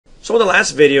So in the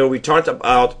last video, we talked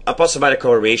about apoptosis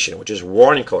coloration, which is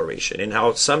warning coloration, and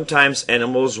how sometimes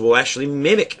animals will actually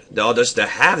mimic the others that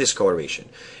have this coloration.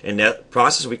 In that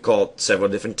process, we call several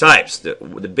different types. The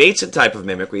basic type of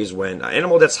mimicry is when an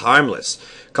animal that's harmless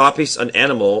copies an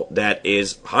animal that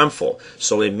is harmful.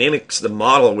 So it mimics the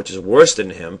model which is worse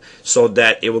than him, so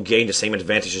that it will gain the same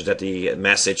advantages that the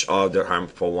message of the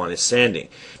harmful one is sending.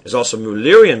 There's also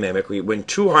Mullerian mimicry, when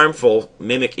two harmful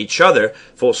mimic each other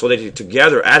so that they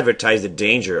together advertise the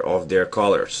danger of their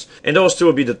colors. And those two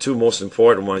will be the two most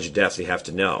important ones you definitely have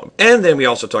to know. And then we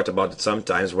also talked about that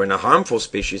sometimes when a harmful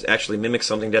species actually mimics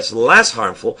something that's less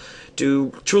harmful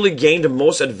to truly gain the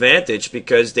most advantage,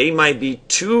 because they might be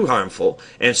too harmful,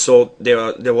 and so they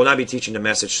will not be teaching the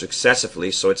message successfully,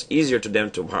 so it's easier to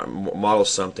them to model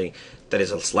something that is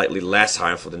slightly less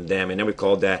harmful than them, and then we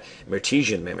call that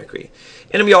Maltesian mimicry.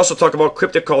 And then we also talk about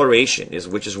cryptic coloration,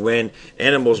 which is when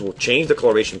animals will change the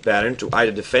coloration pattern to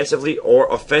either defensively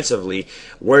or offensively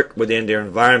work within their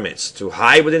environments, to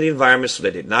hide within the environment so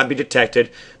that they not be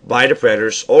detected by the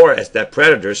predators, or as that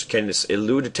predators can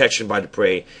elude detection by the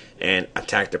prey and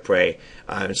attack the prey.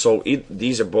 So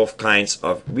these are both kinds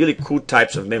of really cool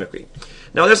types of mimicry.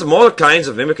 Now there's some other kinds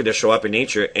of mimicry that show up in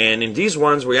nature, and in these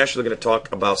ones we're actually going to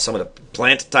talk about some of the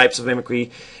plant types of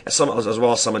mimicry, as well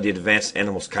as some of the advanced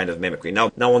animals kind of mimicry. Now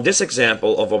on this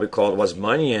example of what we call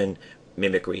Wasmannian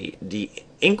mimicry, the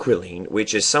inquiline,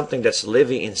 which is something that's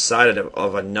living inside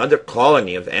of another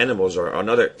colony of animals or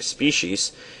another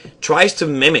species, tries to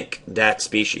mimic that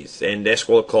species, and that's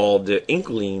what we call the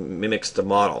inquiline mimics the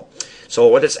model. So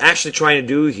what it's actually trying to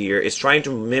do here is trying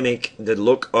to mimic the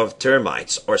look of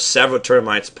termites, or several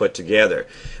termites put together.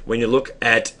 When you look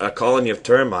at a colony of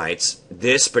termites,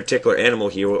 this particular animal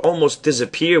here will almost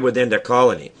disappear within their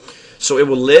colony. So it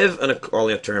will live in a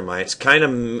colony of termites, kind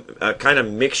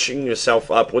of mixing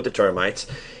yourself up with the termites,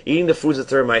 eating the foods the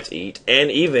termites eat, and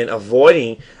even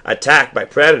avoiding attack by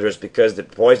predators, because the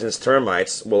poisonous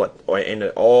termites and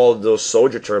all those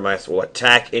soldier termites will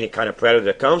attack any kind of predator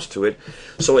that comes to it.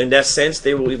 So in that sense,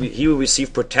 he will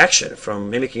receive protection from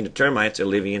mimicking the termites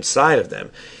and living inside of them.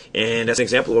 And that's an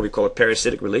example of what we call a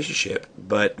parasitic relationship,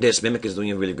 but this mimic is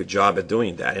doing a really good job at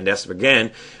doing that. And that's,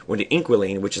 again, when the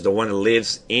inquiline, which is the one that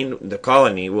lives in the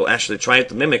colony, will actually try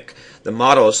to mimic the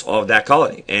models of that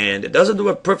colony. And it doesn't do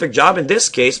a perfect job in this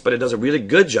case, but it does a really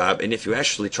good job. And if you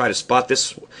actually try to spot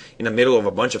this in the middle of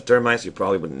a bunch of termites, you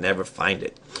probably would never find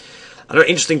it. Another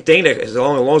interesting thing that is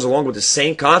along with the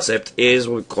same concept is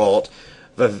what we call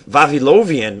the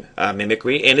Vavilovian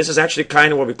mimicry, and this is actually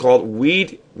kind of what we call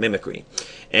weed mimicry.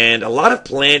 And a lot of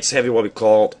plants have what we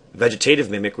call vegetative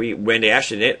mimicry, when they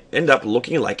actually end up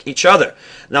looking like each other.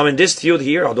 Now in this field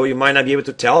here, although you might not be able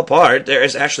to tell apart, there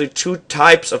is actually two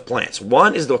types of plants.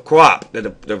 One is the crop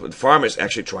that the farmer is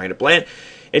actually trying to plant,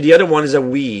 and the other one is a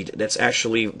weed that's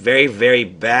actually very, very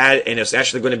bad, and it's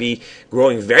actually going to be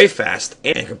growing very fast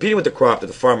and competing with the crop that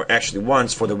the farmer actually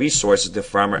wants for the resources the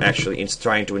farmer actually is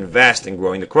trying to invest in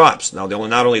growing the crops. Now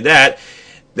not only that,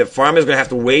 the farmer is going to have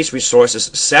to waste resources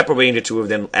separating the two of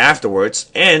them afterwards,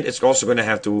 and it's also going to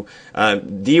have to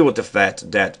deal with the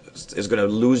fact that it's going to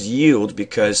lose yield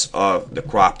because of the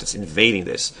crop that's invading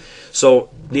this. So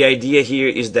the idea here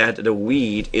is that the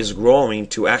weed is growing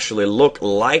to actually look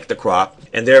like the crop,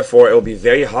 and therefore it will be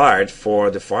very hard for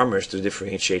the farmers to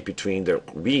differentiate between the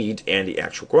weed and the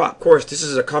actual crop. Of course, this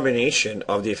is a combination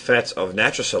of the effects of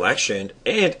natural selection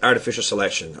and artificial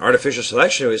selection. Artificial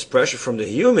selection is pressure from the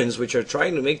humans, which are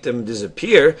trying to make them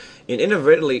disappear, and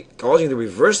inadvertently causing the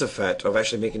reverse effect of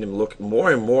actually making them look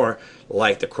more and more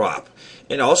like the crop.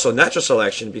 And also natural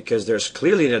selection, because there's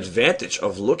clearly an advantage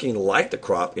of looking like the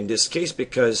crop in this case,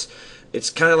 because it's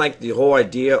kind of like the whole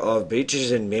idea of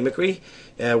Bayesian mimicry.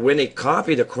 When they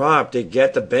copy the crop, they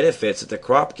get the benefits that the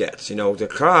crop gets. You know, the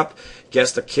crop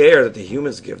gets the care that the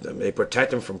humans give them. They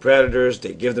protect them from predators.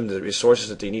 They give them the resources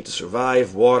that they need to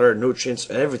survive, water, nutrients,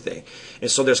 and everything.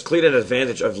 And so there's clearly an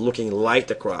advantage of looking like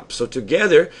the crop. So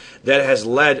together, that has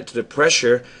led to the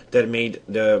pressure that made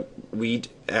the weed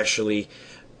actually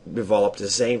developed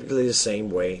exactly the same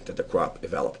way that the crop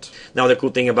developed. Now the cool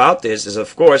thing about this is,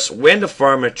 of course, when the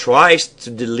farmer tries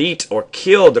to delete or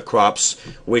kill the crops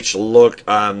which look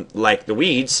like the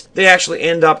weeds, they actually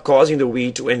end up causing the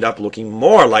weed to end up looking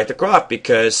more like the crop,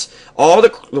 because all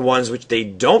the ones which they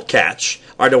don't catch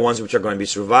are the ones which are going to be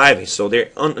surviving. So they're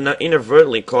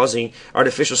inadvertently causing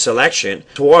artificial selection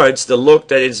towards the look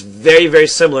that is very, very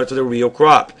similar to the real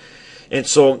crop. And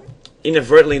so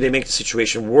inadvertently they make the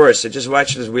situation worse. It just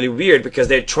actually is really weird because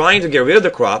they're trying to get rid of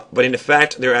the crop, but in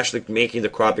fact they're actually making the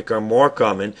crop become more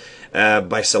common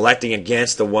by selecting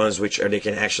against the ones which they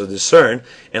can actually discern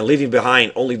and leaving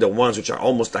behind only the ones which are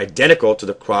almost identical to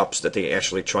the crops that they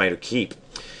actually try to keep.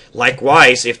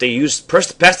 Likewise, if they use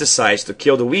pesticides to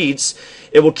kill the weeds,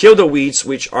 it will kill the weeds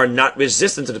which are not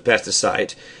resistant to the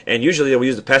pesticide. And usually they will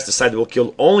use the pesticide that will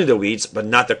kill only the weeds, but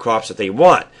not the crops that they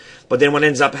want. But then what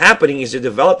ends up happening is they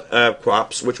develop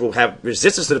crops which will have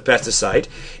resistance to the pesticide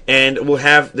and will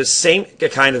have the same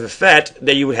kind of effect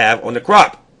that you would have on the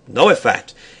crop. No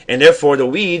effect. And therefore the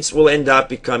weeds will end up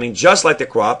becoming just like the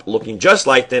crop, looking just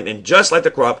like them, and just like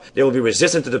the crop, they will be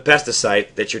resistant to the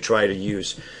pesticide that you try to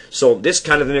use. So this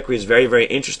kind of mimicry is very, very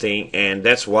interesting, and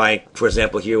that's why, for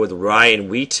example, here with rye and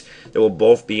wheat, they will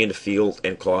both be in the field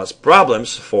and cause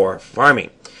problems for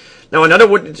farming. Now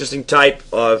another interesting type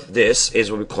of this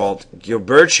is what we call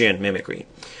Gilbertian mimicry.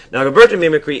 Now, Gilbertian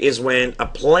mimicry is when a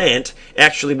plant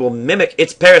actually will mimic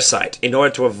its parasite in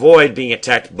order to avoid being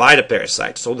attacked by the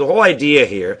parasite. So the whole idea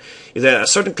here is that a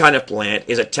certain kind of plant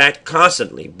is attacked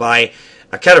constantly by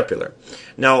a caterpillar.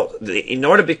 Now, in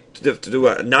order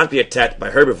to not be attacked by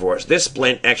herbivores, this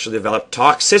plant actually developed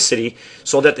toxicity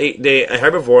so that the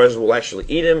herbivores will actually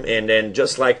eat them, and then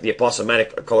just like the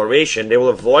aposematic coloration, they will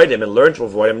avoid them and learn to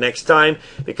avoid them next time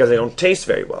because they don't taste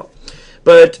very well.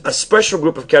 But a special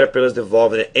group of caterpillars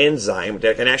developed an enzyme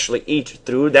that can actually eat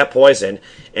through that poison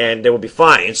and they will be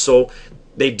fine. And so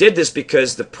they did this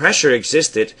because the pressure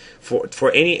existed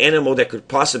for any animal that could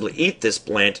possibly eat this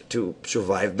plant to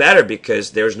survive better,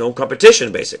 because there's no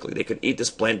competition basically. They could eat this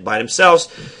plant by themselves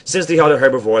since the other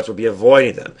herbivores would be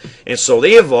avoiding them. And so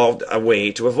they evolved a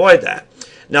way to avoid that.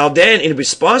 Now then, in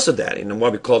response to that, in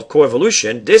what we call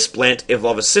coevolution, this plant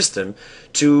evolved a system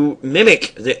to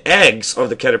mimic the eggs of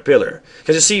the caterpillar.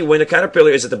 Because you see, when the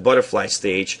caterpillar is at the butterfly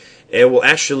stage, it will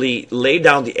actually lay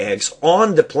down the eggs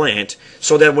on the plant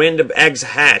so that when the eggs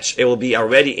hatch, it will be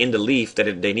already in the leaf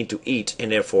that they need to eat, and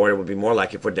therefore it will be more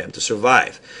likely for them to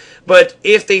survive. But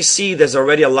if they see there's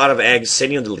already a lot of eggs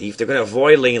sitting on the leaf, they're going to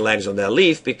avoid laying eggs on that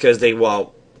leaf because they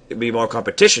will be more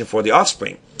competition for the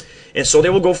offspring. And so they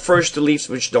will go first to leaves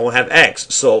which don't have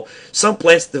eggs. So some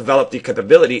plants develop the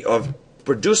capability of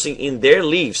producing in their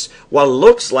leaves what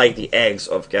looks like the eggs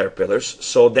of caterpillars,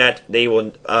 so that they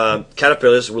will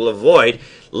caterpillars will avoid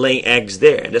laying eggs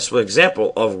there. And this is an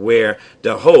example of where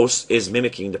the host is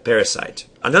mimicking the parasite.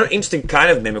 Another interesting kind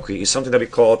of mimicry is something that we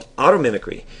call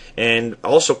automimicry, and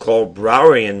also called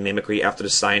Browerian mimicry after the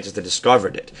scientists that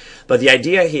discovered it. But the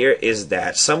idea here is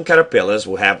that some caterpillars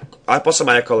will have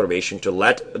aposematic coloration to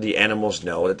let the animals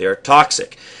know that they are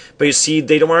toxic. But you see,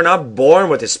 they are not born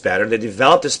with this pattern. They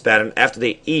develop this pattern after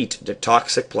they eat the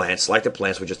toxic plants, like the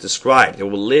plants we just described. They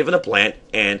will live in a plant,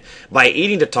 and by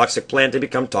eating the toxic plant, they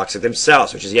become toxic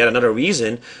themselves, which is yet another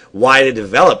reason why they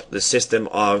develop the system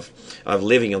of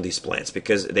living on these plants,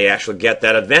 because they actually get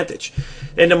that advantage.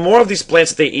 And the more of these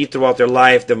plants that they eat throughout their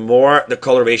life, the more the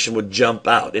coloration would jump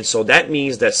out. And so that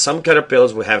means that some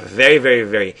caterpillars will have very, very,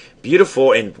 very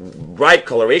beautiful and bright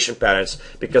coloration patterns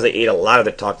because they ate a lot of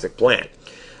the toxic plant.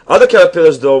 Other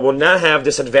caterpillars, though, will not have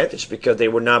this advantage because they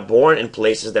were not born in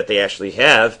places that they actually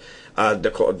have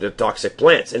the toxic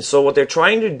plants. And so what they're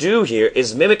trying to do here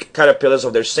is mimic caterpillars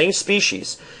of their same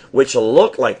species, which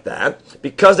look like that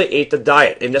because they ate the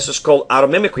diet. And this is called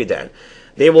automimicry then.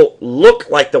 They will look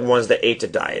like the ones that ate the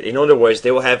diet. In other words,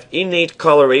 they will have innate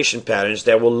coloration patterns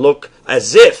that will look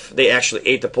as if they actually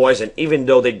ate the poison, even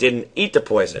though they didn't eat the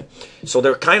poison. So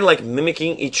they're kind of like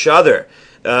mimicking each other.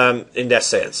 In that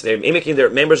sense, they're mimicking their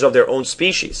members of their own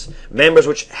species, members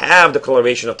which have the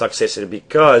coloration of toxicity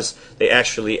because they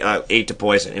actually ate the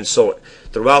poison. And so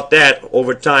throughout that,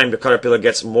 over time, the caterpillar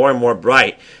gets more and more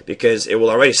bright because it will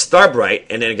already start bright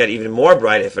and then get even more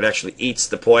bright if it actually eats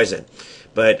the poison.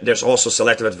 But there's also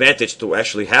selective advantage to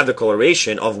actually have the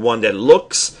coloration of one that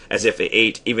looks as if it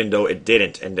ate, even though it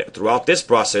didn't. And throughout this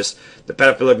process, the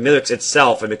caterpillar mimics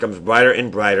itself and becomes brighter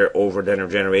and brighter over the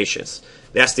generations.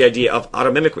 That's the idea of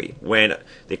automimicry, when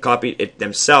they copy it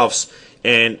themselves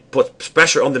and put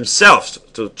pressure on themselves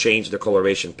to change the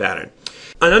coloration pattern.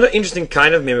 Another interesting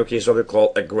kind of mimicry is what we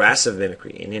call aggressive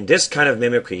mimicry. And in this kind of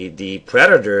mimicry, the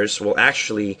predators will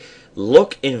actually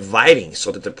look inviting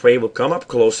so that the prey will come up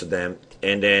close to them,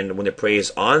 and then when the prey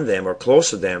is on them or close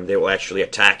to them, they will actually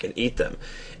attack and eat them.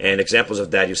 And examples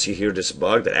of that, you see here this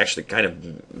bug that actually kind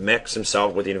of mixes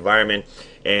himself with the environment,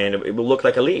 and it will look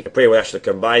like a leaf. The prey will actually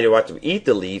come by, they will have to eat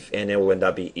the leaf, and it will end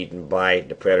up being eaten by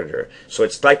the predator. So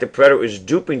it's like the predator is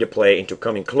duping the prey into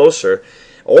coming closer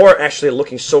or actually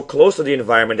looking so close to the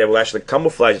environment that will actually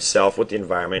camouflage itself with the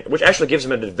environment, which actually gives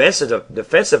them a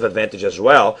defensive advantage as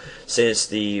well,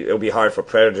 since it'll be hard for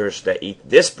predators that eat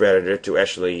this predator to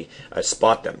actually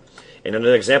spot them. And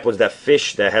another example is that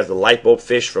fish that has the light bulb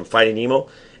fish from Finding Nemo,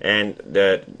 and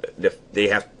that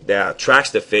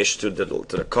attracts the fish to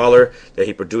the color that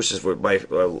he produces by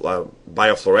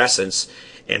biofluorescence,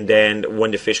 and then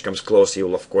when the fish comes close, he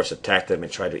will of course attack them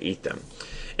and try to eat them.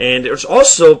 And there's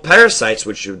also parasites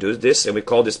which do this, and we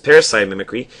call this parasite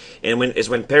mimicry. And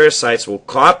when parasites will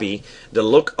copy the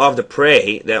look of the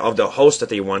prey, of the host that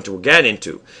they want to get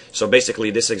into. So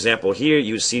basically, this example here,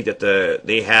 you see that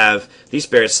these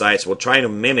parasites will try to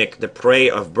mimic the prey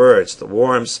of birds, the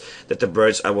worms that the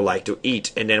birds will like to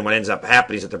eat. And then what ends up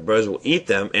happening is that the birds will eat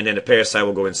them, and then the parasite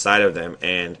will go inside of them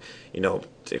and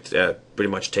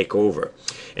pretty much take over.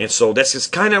 And so this is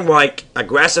kind of like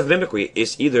aggressive mimicry.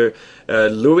 It's either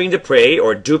luring the prey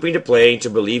or duping the prey into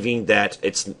believing that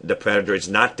the predator is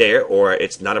not there, or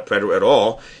it's not a predator at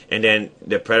all, and then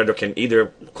the predator can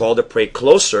either call the prey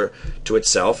closer to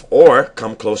itself or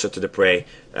come closer to the prey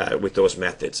with those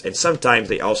methods. And sometimes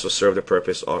they also serve the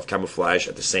purpose of camouflage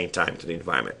at the same time to the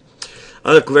environment.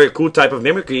 Another very cool type of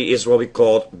mimicry is what we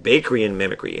call Bakerian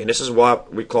mimicry, and this is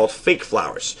what we call fake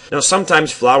flowers. Now,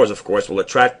 sometimes flowers, of course, will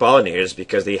attract pollinators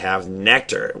because they have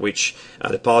nectar, which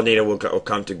the pollinator will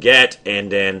come to get,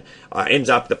 and then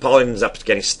the pollen ends up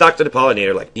getting stuck to the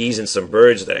pollinator, like bees and some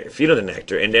birds that feed on the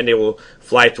nectar, and then they will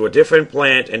fly to a different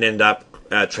plant and end up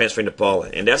transferring the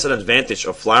pollen. And that's an advantage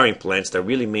of flowering plants that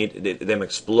really made them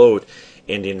explode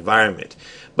in the environment.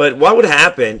 But what would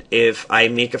happen if I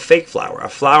make a fake flower, a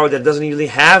flower that doesn't really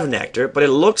have nectar, but it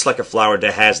looks like a flower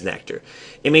that has nectar?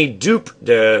 It may dupe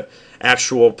the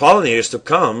actual pollinators to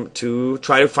come to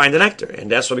try to find the nectar, and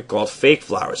that's what we call fake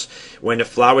flowers. When the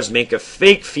flowers make a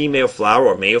fake female flower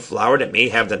or male flower that may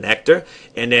have the nectar,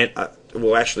 and then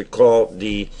we'll actually call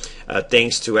the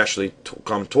things to actually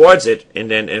come towards it,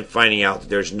 and finding out that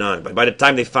there's none. But by the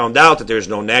time they found out that there's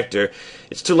no nectar,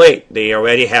 it's too late. They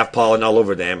already have pollen all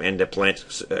over them, and the plant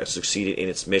succeeded in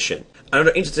its mission.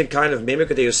 Another interesting kind of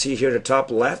mimicry that you see here at the top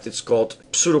left, it's called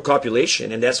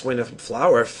pseudocopulation, and that's when a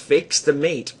flower fakes the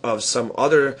mate of some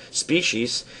other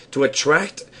species to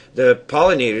attract the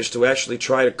pollinators to actually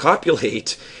try to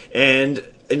copulate, and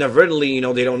inadvertently,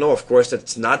 they don't know, of course, that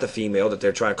it's not the female that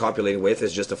they're trying to copulate with,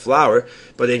 it's just a flower,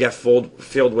 but they get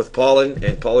filled with pollen,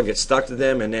 and pollen gets stuck to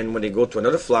them, and then when they go to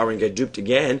another flower and get duped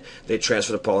again, they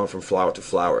transfer the pollen from flower to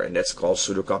flower, and that's called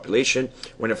pseudocopulation,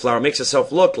 when a flower makes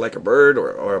itself look like a bird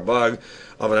or a bug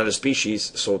of another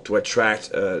species, so to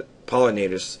attract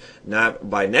pollinators, not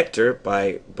by nectar,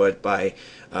 but by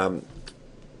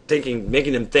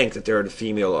making them think that they're the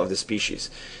female of the species.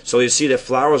 So you see that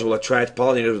flowers will attract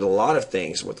pollinators with a lot of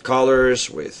things, with colors,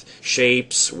 with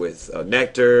shapes, with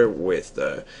nectar, with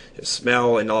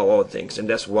smell, and all things. And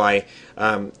that's why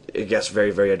it gets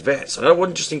very, very advanced. Another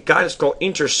one interesting kind is called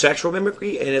intersexual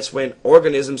mimicry, and it's when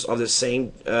organisms of the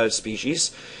same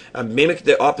species mimic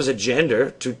the opposite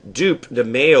gender to dupe the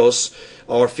males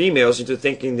or females into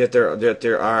thinking that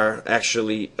there are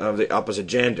actually of the opposite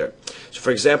gender. So,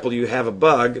 for example, you have a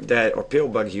bug or pill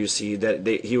bug you see that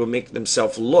he will make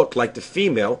themselves look like the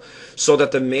female, so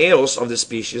that the males of the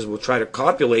species will try to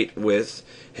copulate with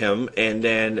him and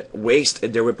then waste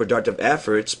their reproductive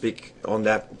efforts on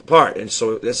that part. And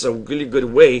so that's a really good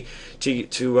way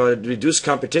to reduce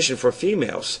competition for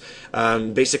females.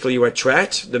 Basically, you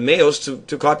attract the males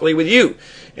to copulate with you,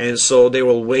 and so they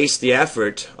will waste the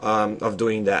effort of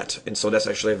doing that. And so that's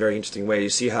actually a very interesting way. You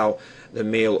see how the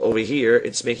male over here,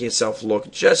 it's making itself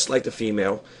look just like the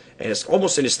female, and it's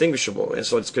almost indistinguishable, and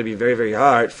so it's going to be very, very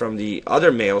hard from the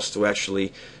other males to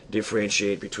actually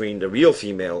differentiate between the real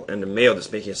female and the male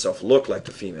that's making itself look like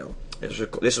the female.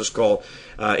 This was called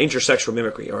intersexual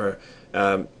mimicry, or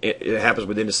it happens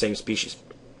within the same species.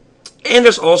 And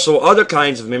there's also other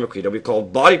kinds of mimicry that we call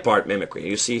body part mimicry.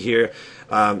 You see here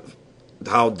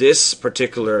how this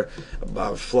particular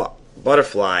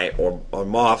butterfly or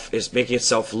moth is making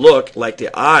itself look like the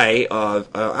eye of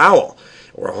an owl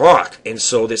or a hawk, and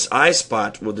so this eye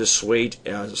spot will dissuade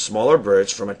smaller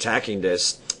birds from attacking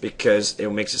this, because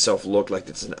it makes itself look like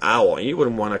it's an owl, and you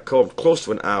wouldn't want to come close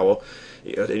to an owl,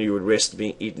 and you would risk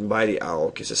being eaten by the owl,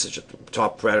 because it's such a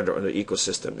top predator in the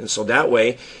ecosystem. And so that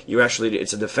way,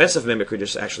 it's a defensive mimicry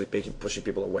that's actually pushing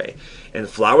people away. And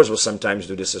flowers will sometimes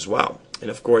do this as well. And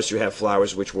of course, you have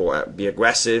flowers which will be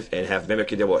aggressive and have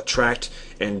mimicry that will attract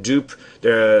and dupe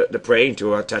the prey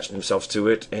into attaching themselves to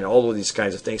it, and all of these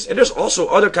kinds of things. And there's also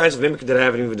other kinds of mimicry that I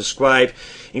haven't even described,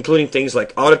 including things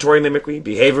like auditory mimicry,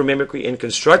 behavior mimicry, and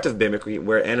constructive mimicry,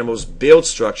 where animals build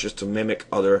structures to mimic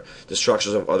the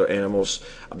structures of other animals animals.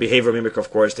 Behavioral mimicry,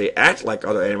 of course, they act like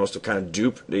other animals to kind of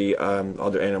dupe the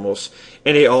other animals,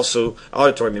 and they also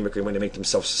auditory mimicry when they make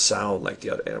themselves sound like the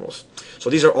other animals. So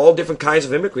these are all different kinds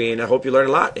of mimicry, and I hope you learned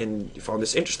a lot and you found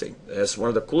this interesting. It's one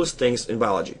of the coolest things in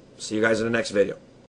biology. See you guys in the next video.